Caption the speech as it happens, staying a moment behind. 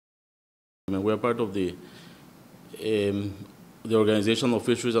We are part of the Organization of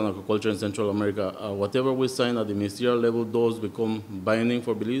Fisheries and Aquaculture in Central America. Whatever we sign at the ministerial level, those become binding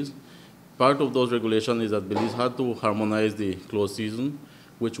for Belize. Part of those regulations is that Belize had to harmonize the close season,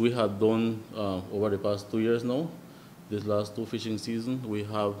 which we have done over the past 2 years now. These last 2 fishing seasons, we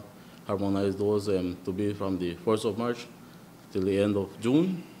have harmonized those to be from the 1st of March till the end of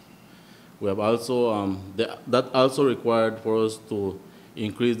June. We have also, that also required for us to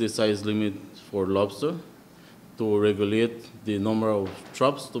increase the size limit for lobster, to regulate the number of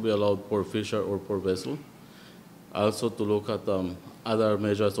traps to be allowed per fisher or per vessel. Also to look at other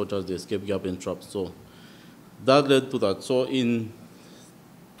measures such as the escape gap in traps. So that led to that. So in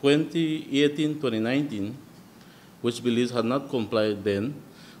 2018, 2019, which Belize had not complied then,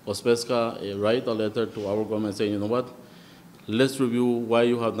 OPESCA write a letter to our government saying, you know what, let's review why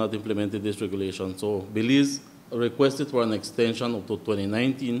you have not implemented this regulation. So Belize requested for an extension up to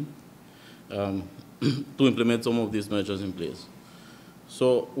 2019 to implement some of these measures in place.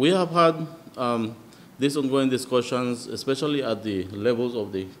 So we have had these ongoing discussions, especially at the levels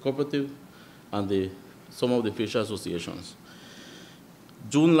of the cooperative and some of the fisher associations.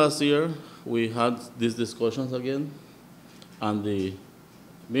 June last year, we had these discussions again, and the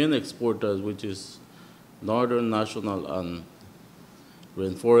main exporters, which is Northern National and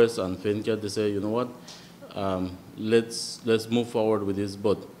Rainforest and Finca, they say, you know what, let's move forward with this,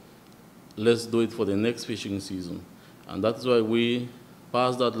 but let's do it for the next fishing season. And that's why we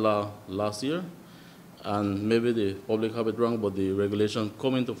passed that law last year, and maybe the public have it wrong, but the regulation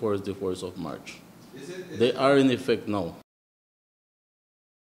come into force the 1st of March. They are in effect now.